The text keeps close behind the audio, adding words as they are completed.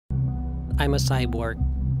I'm a cyborg.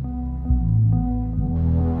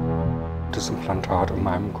 Das Implantat in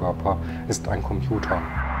meinem Körper ist ein Computer.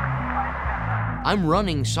 I'm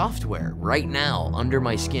running software right now under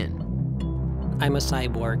my skin. I'm a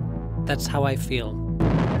cyborg. That's how I feel.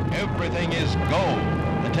 Everything is go.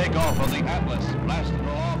 The takeoff of the Atlas blasted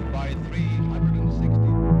off by 360.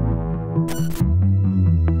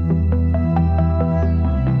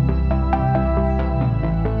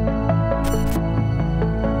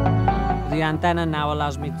 The antenna now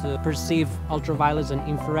allows me to perceive ultraviolets and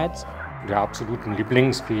infrareds. Der absoluten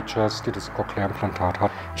Lieblingsfeatures, die das Cochlea-Implantat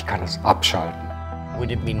hat, ich kann es abschalten.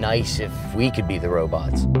 Would it be nice if we could be the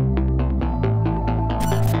robots?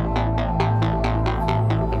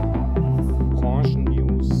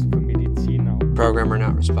 Branchennews für Mediziner. Programmer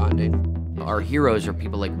not responding. Our heroes are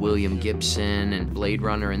people like William Gibson and Blade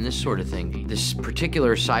Runner and this sort of thing. This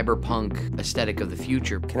particular cyberpunk aesthetic of the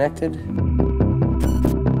future. Connected?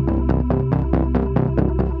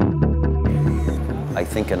 I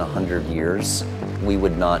think in 100 years, we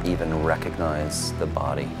would not even recognize the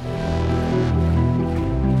body.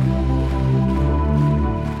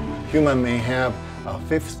 Human may have a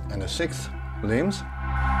fifth and a sixth limbs.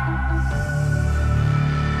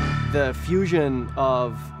 The fusion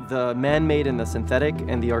of the man-made and the synthetic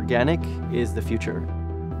and the organic is the future.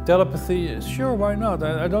 Telepathy, sure, why not?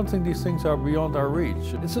 I don't think these things are beyond our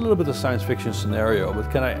reach. It's a little bit of a science fiction scenario, but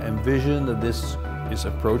can I envision that this is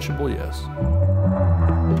approachable? Yes.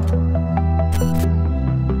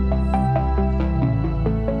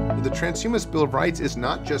 The Transhumanist Bill of Rights is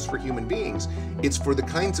not just for human beings. It's for the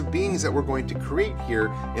kinds of beings that we're going to create here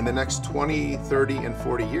in the next 20, 30, and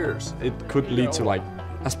 40 years. It could lead to like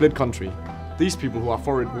a split country. These people who are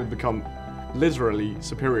for it will become literally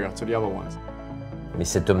superior to the other ones. Mais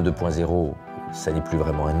cet homme 2.0, ça n'est plus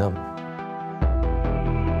vraiment un homme.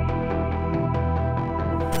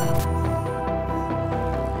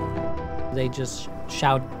 They just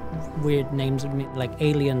shout weird names at me, like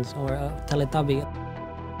aliens or Teletubby.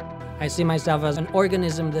 I see myself as an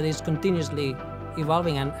organism that is continuously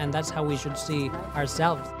evolving, and that's how we should see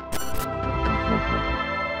ourselves.